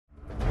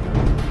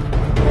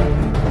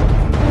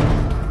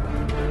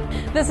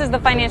This is the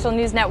Financial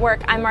News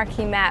Network. I'm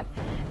Marquis Mapp.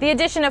 The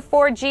addition of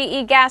 4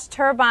 GE gas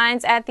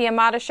turbines at the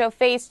Omotosho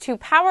Phase 2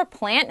 power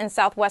plant in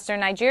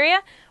southwestern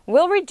Nigeria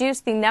will reduce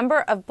the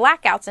number of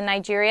blackouts in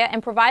Nigeria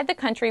and provide the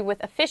country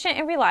with efficient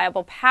and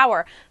reliable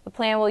power. The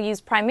plant will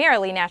use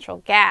primarily natural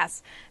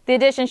gas. The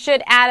addition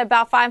should add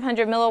about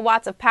 500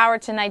 milliwatts of power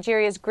to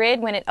Nigeria's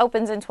grid when it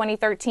opens in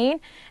 2013,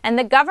 and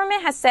the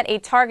government has set a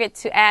target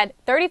to add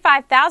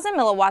 35,000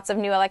 milliwatts of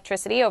new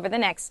electricity over the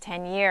next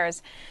 10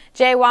 years.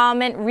 Jay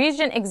Wileman,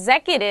 region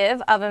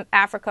executive of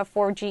Africa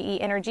for GE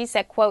Energy,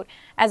 said, quote,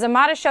 "As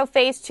Omotosho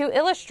Phase 2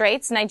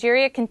 illustrates,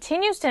 Nigeria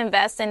continues to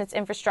invest in its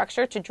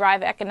infrastructure to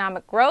drive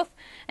economic growth.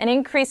 An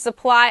increased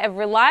supply of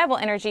reliable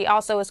energy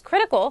also is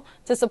critical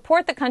to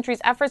support the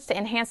country's efforts to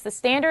enhance the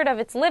standard of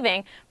its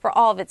living for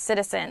all of its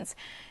citizens."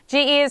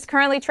 GE is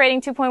currently trading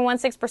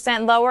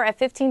 2.16% lower at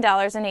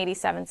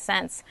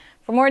 $15.87.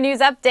 For more news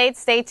updates,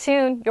 stay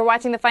tuned. You're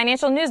watching the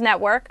Financial News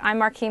Network. I'm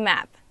Marquis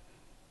Mapp.